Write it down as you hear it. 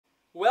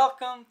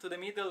Welcome to the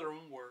Middle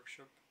Room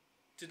Workshop.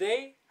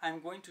 Today I'm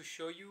going to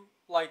show you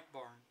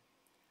Lightburn.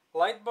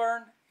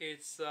 Lightburn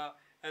is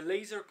a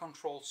laser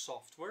control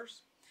software,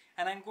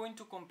 and I'm going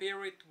to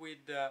compare it with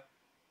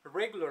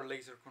regular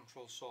laser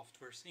control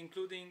softwares,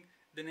 including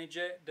the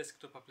Neje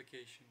desktop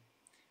application.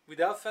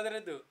 Without further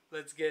ado,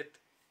 let's get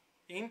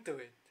into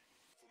it.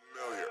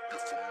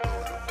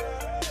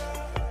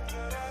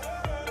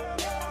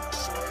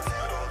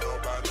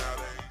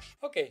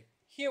 Okay,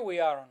 here we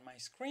are on my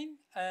screen,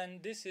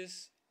 and this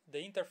is the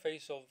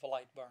interface of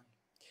Lightburn.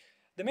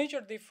 The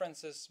major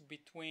differences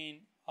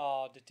between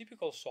the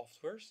typical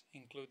softwares,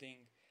 including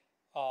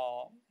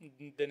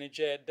the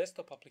Neje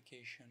desktop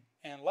application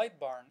and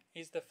Lightburn,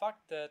 is the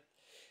fact that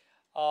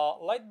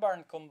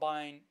Lightburn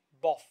combines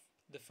both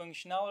the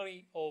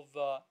functionality of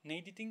an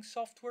editing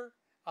software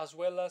as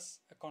well as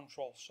a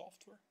control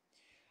software.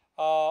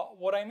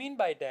 What I mean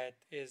by that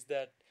is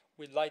that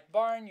with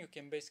Lightburn you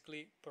can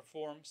basically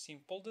perform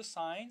simple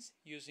designs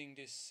using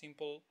these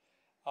simple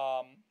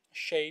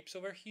shapes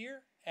over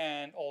here,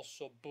 and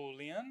also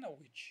Boolean,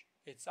 which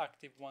it's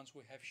active once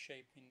we have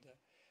shape in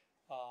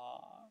the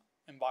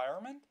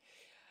environment,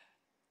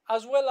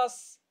 as well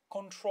as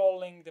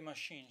controlling the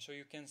machine, so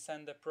you can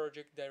send the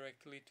project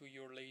directly to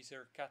your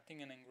laser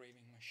cutting and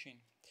engraving machine.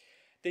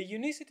 The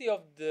unicity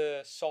of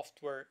the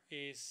software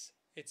is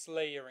its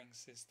layering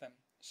system.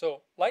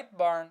 So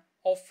Lightburn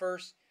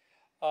offers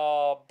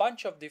a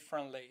bunch of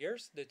different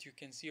layers that you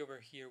can see over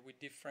here with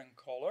different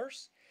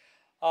colors.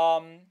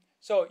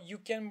 So you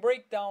can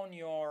break down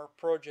your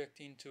project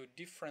into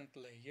different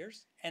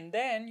layers, and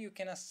then you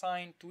can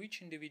assign to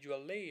each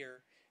individual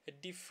layer a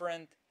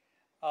different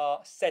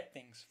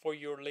settings for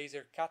your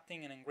laser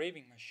cutting and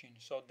engraving machine.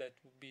 So that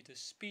would be the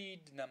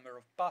speed, the number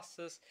of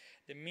passes,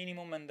 the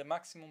minimum and the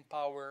maximum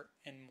power,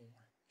 and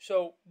more.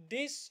 So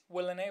this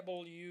will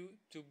enable you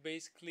to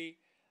basically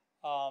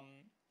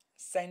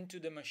send to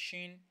the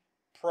machine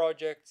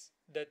projects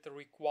that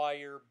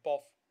require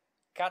both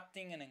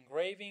cutting and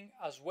engraving,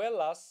 as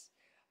well as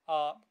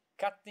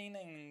cutting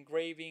and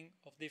engraving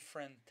of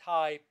different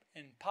type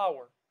and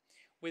power,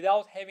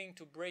 without having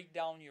to break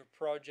down your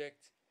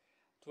project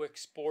to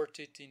export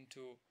it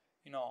into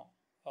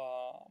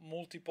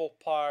multiple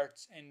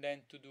parts and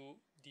then to do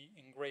the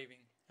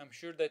engraving. I'm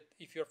sure that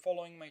if you're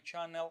following my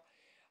channel,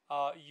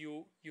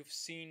 you've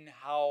seen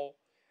how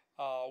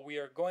we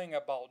are going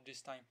about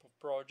this type of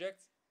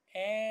projects,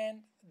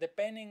 and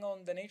depending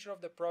on the nature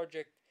of the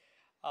project,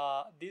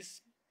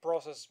 this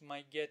process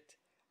might get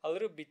a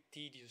little bit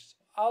tedious.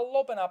 I'll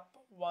open up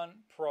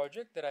one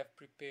project that I've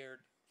prepared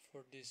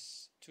for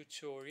this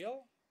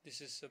tutorial.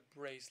 This is a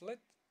bracelet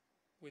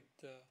with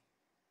the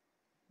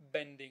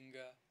bending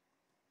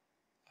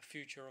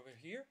feature over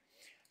here.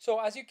 So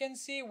as you can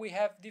see, we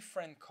have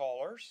different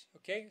colors.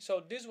 Okay,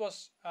 so this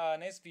was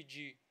an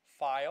SVG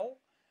file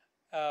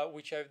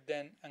which I've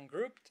then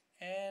ungrouped,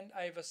 and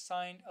I've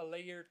assigned a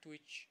layer to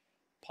each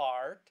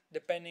part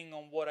depending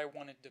on what I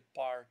wanted the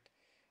part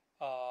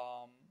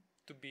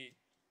to be.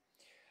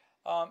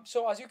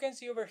 So as you can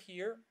see over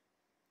here,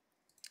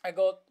 I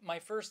got my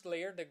first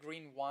layer, the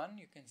green one.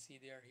 You can see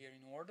they are here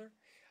in order.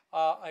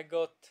 I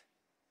got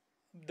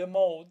the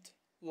mode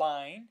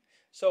line.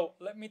 So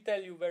let me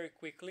tell you very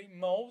quickly.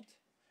 Mode,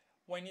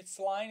 when it's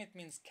line, it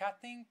means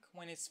cutting.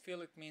 When it's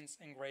fill, it means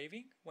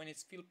engraving. When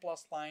it's fill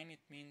plus line,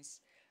 it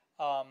means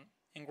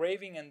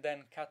engraving and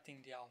then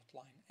cutting the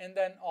outline. And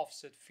then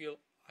offset fill,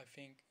 I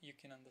think you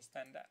can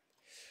understand that.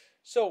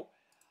 So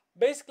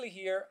basically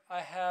here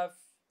I have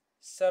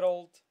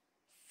settled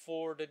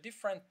for the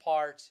different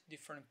parts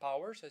different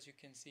powers. As you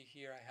can see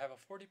here, I have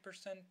a 40%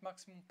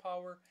 maximum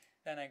power,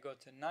 then I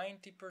got a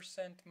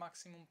 90%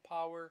 maximum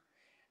power,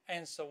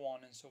 and so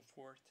on and so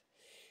forth.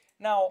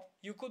 Now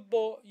you could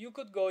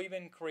go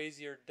even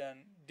crazier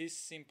than these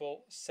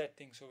simple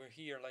settings over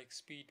here, like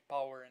speed,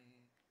 power, and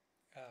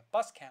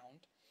pass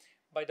count,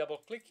 by double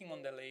clicking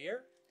on the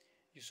layer.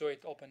 You saw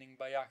it opening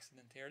by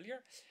accident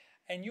earlier,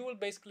 and you will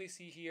basically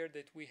see here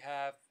that we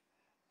have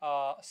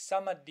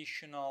some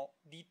additional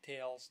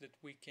details that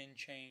we can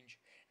change.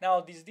 Now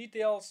these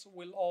details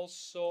will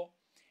also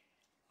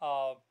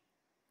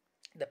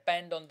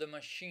depend on the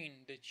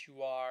machine that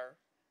you are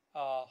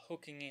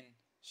hooking in.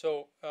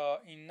 So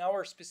in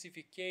our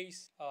specific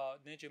case,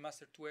 Neje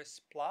Master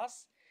 2S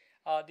Plus,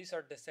 these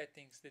are the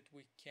settings that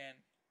we can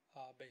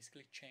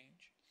basically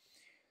change.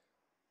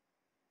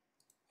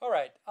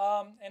 Alright,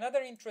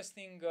 another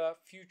interesting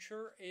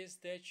feature is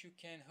that you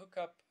can hook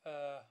up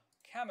a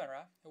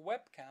camera, a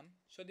webcam,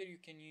 so that you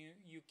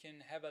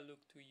can have a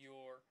look to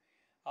your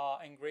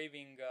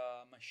engraving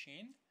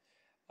machine.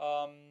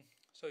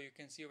 So you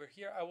can see over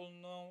here, I will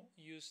now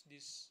use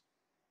this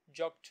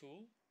jog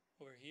tool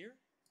over here.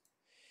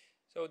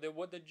 So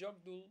what the jog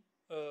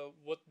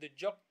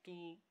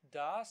tool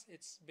does,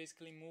 it's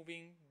basically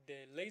moving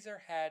the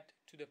laser head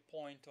to the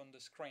point on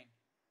the screen.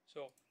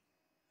 So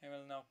I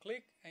will now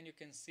click, and you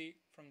can see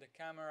from the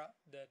camera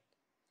that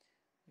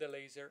the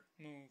laser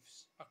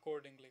moves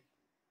accordingly.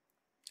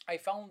 I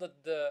found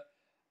that the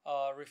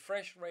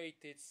refresh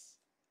rate is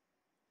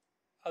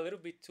a little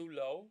bit too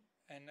low,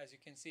 and as you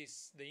can see,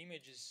 the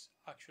image is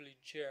actually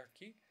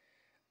jerky,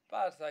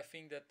 but I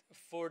think that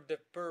for the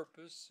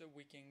purpose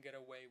we can get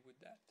away with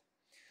that.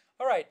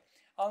 Alright,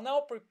 I'll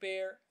now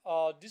prepare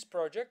this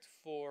project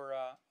for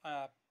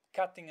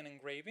cutting and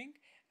engraving,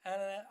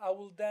 and I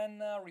will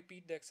then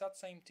repeat the exact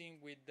same thing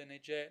with the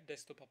Neje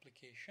desktop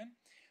application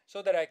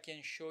so that I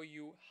can show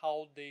you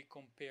how they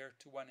compare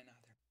to one another.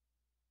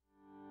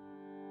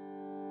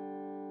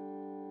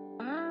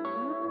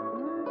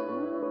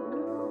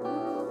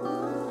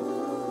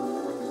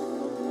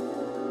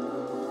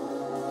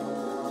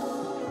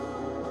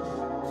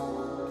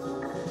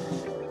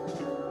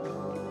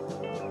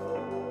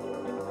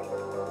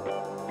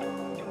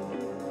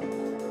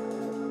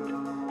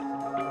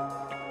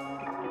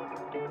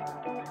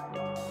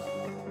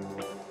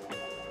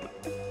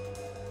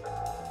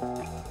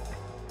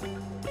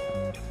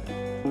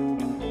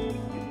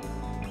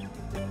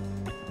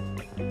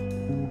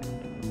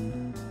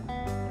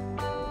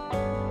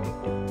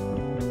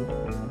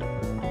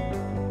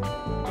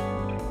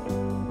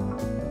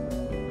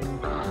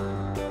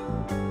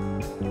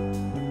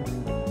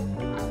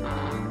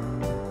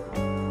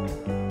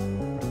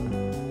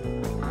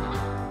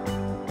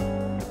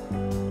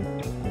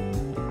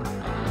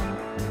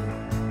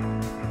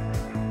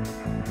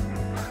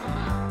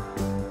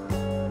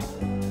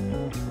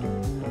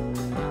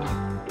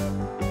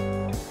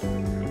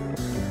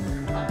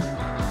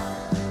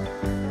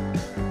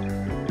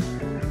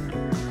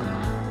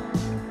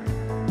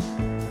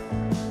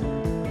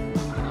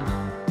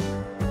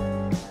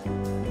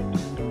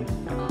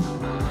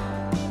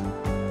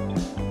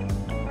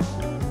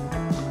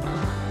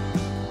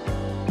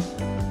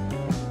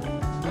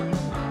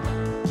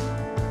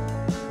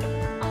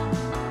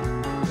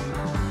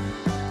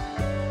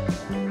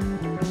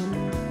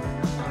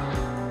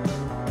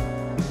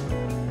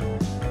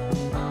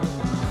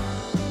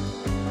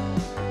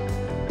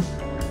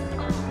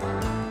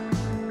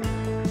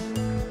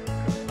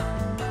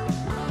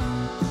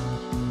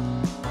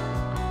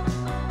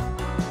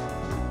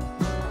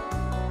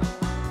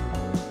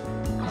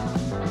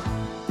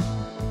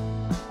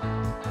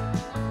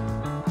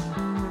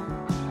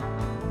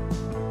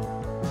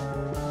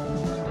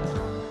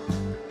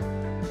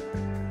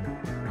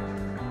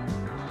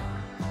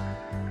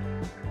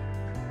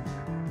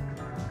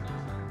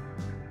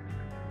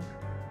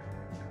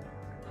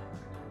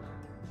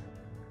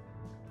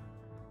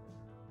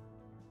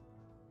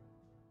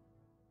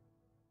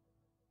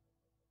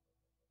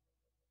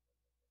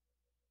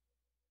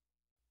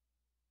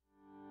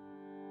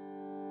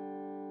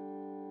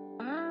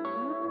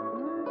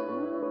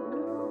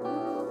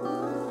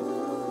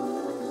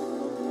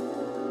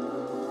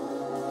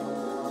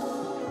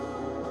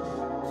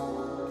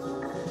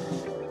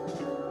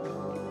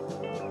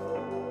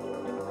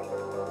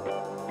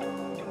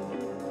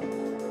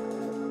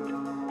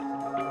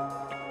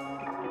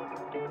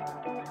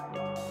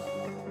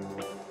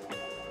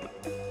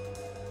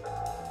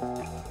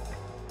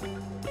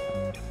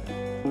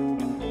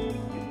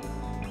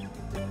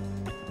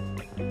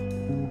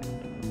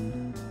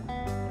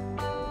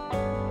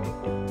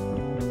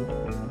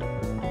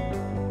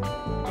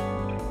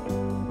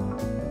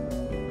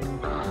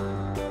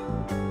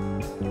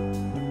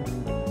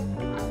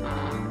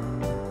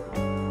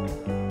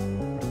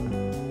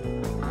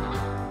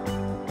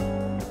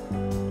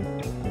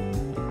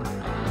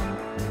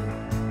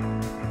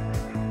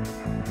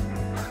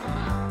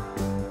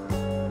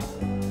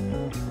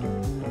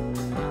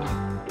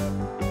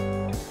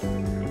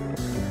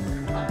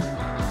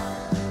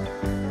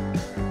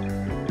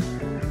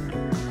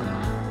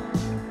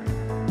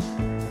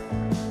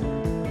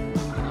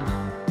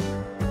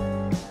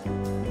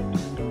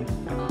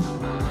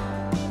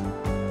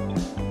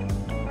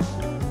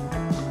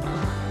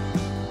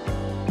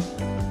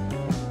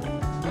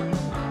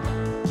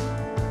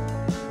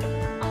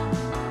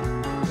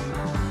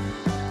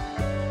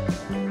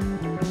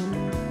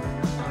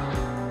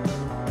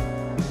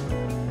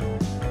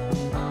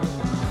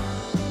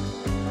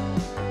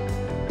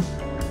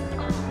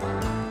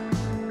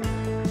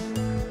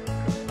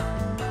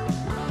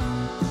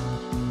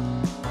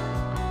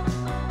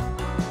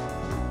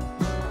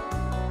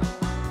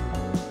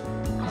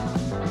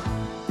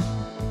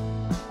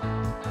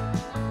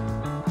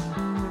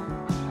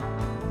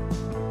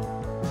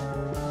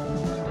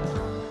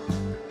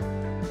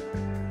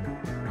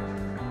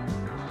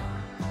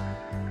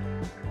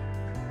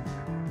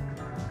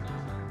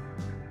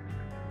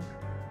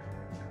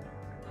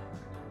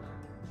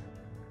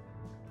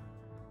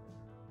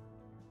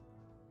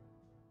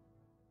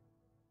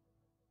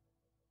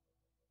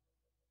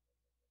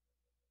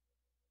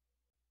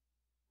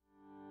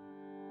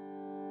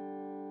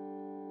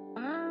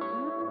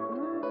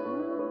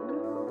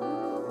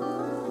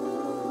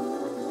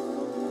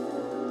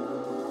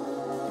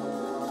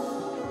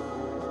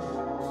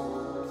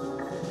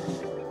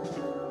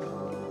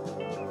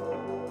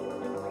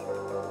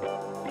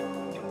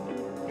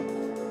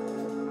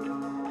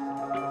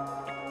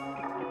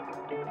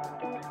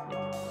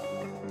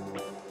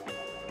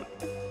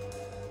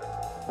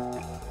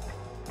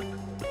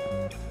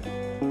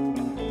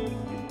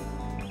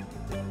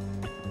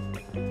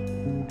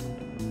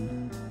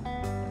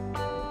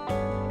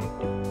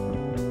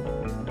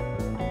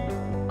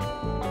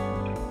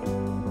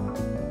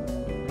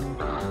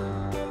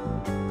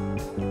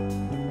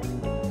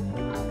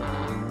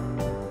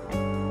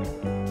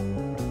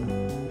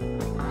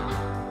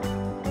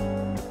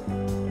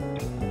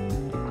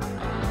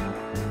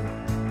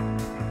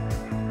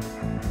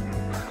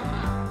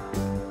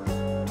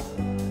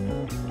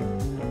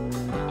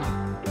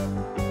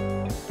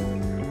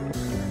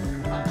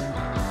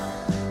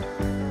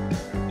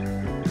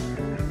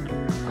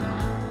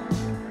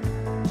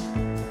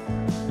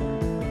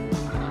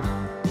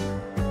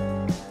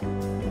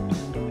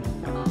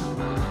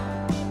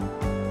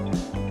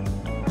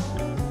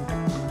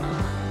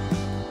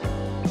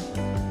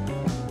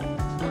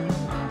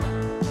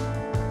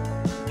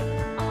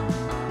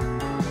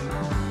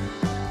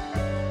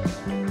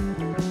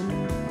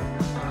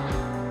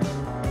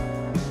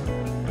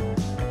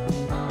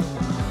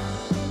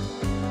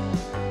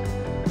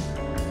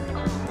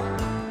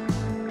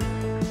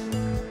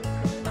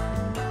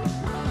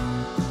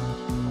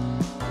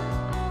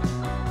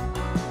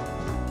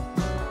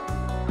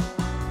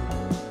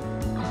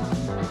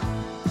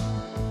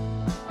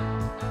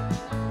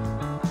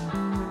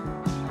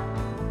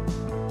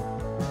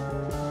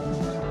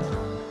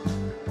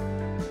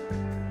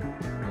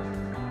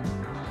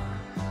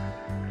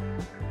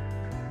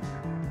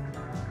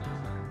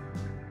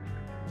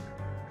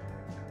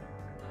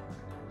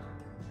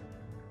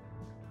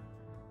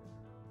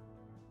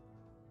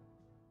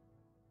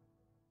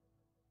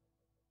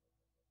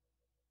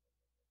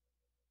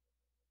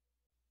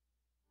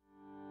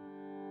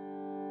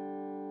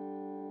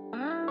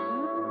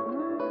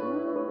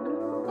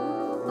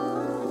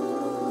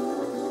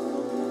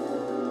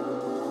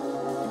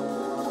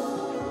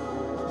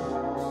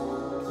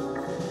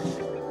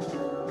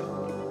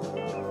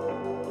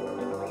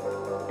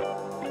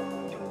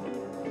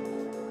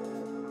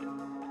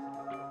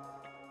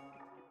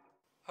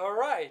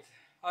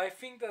 I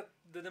think that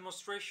the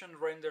demonstration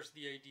renders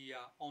the idea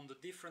on the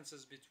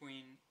differences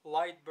between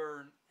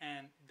Lightburn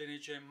and the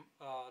Neje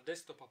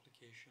desktop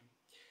application.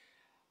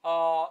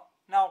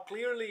 Now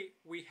clearly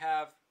we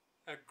have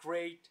a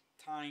great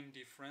time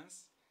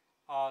difference,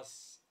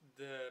 as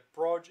the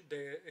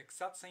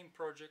exact same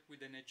project with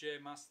the Neje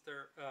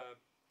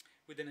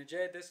with the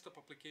Neje desktop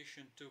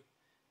application took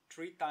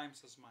 3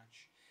 times as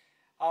much.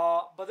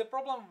 But the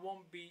problem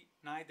won't be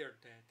neither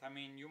that. I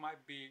mean, you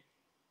might be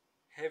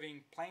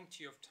having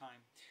plenty of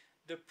time.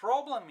 The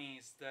problem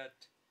is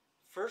that,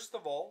 first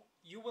of all,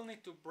 you will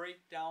need to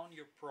break down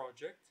your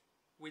project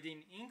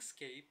within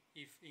Inkscape,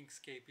 if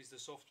Inkscape is the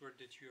software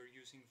that you are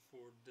using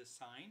for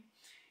design,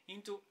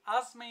 into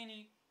as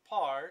many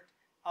parts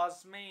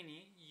as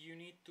many you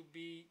need to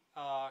be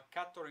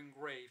cut or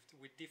engraved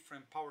with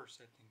different power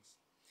settings.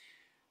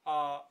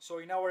 So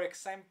in our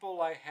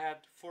example, I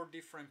had 4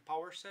 different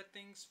power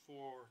settings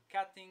for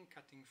cutting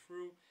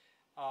through,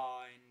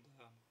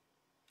 and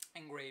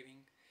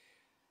engraving.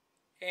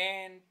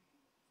 And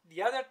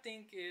the other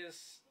thing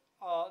is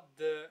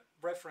the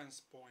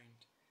reference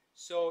point.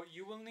 So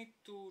you will need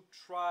to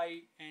try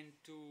and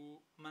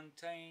to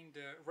maintain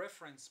the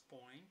reference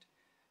point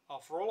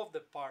for all of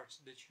the parts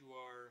that you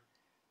are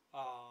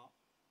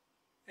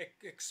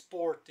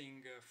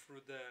exporting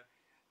through the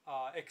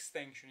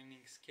extension in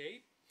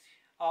Inkscape.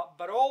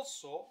 But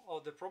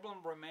also the problem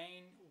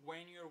remains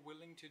when you're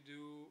willing to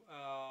do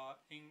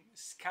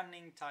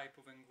scanning type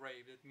of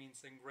engrave. That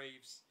means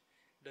engraves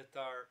that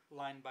are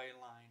line by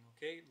line,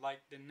 okay,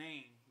 like the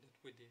name that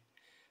we did.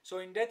 So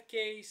in that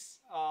case,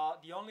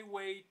 the only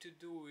way to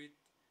do it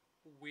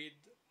with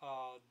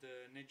the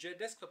Neje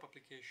desktop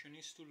application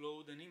is to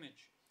load an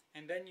image,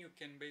 and then you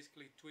can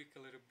basically tweak a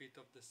little bit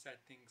of the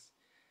settings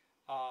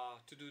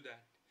to do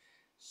that.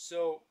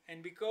 So,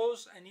 and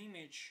because an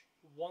image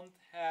won't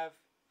have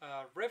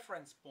a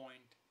reference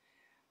point,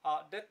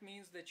 that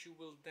means that you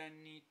will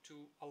then need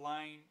to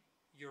align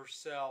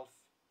yourself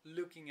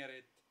looking at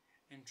it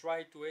and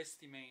try to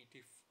estimate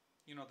if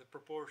the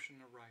proportion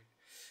are right.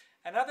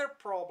 Another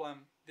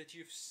problem that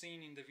you've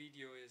seen in the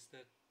video is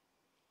that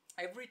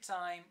every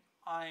time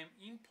I'm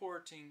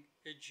importing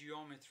a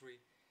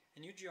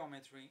new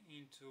geometry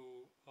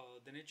into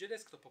the Neje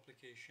desktop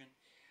application,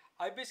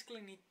 I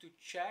basically need to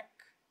check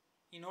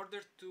in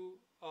order to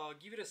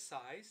give it a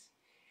size.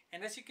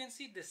 And as you can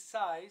see, the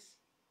size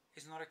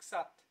is not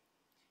exact.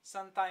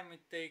 Sometimes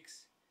it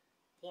takes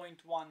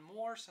 0.1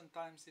 more,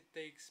 sometimes it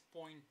takes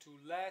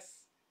 0.2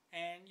 less,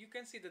 and you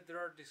can see that there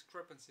are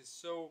discrepancies.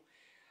 So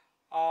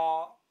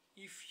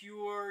if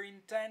your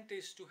intent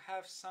is to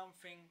have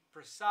something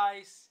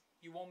precise,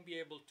 you won't be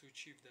able to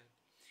achieve that.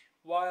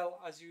 While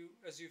as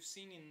you've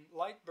seen in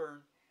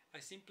Lightburn, I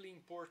simply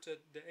imported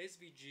the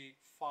SVG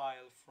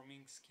file from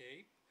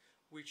Inkscape,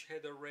 which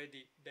had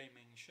already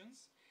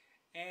dimensions,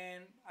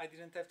 and I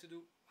didn't have to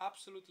do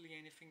absolutely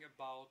anything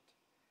about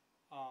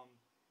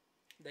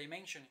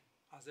dimensioning,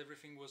 as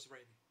everything was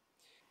ready.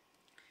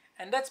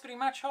 And that's pretty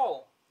much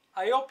all.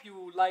 I hope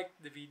you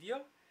liked the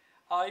video.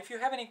 If you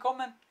have any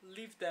comment,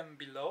 leave them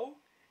below,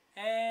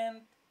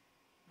 and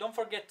don't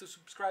forget to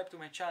subscribe to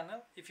my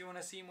channel if you want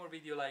to see more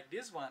videos like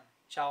this one.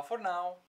 Ciao for now!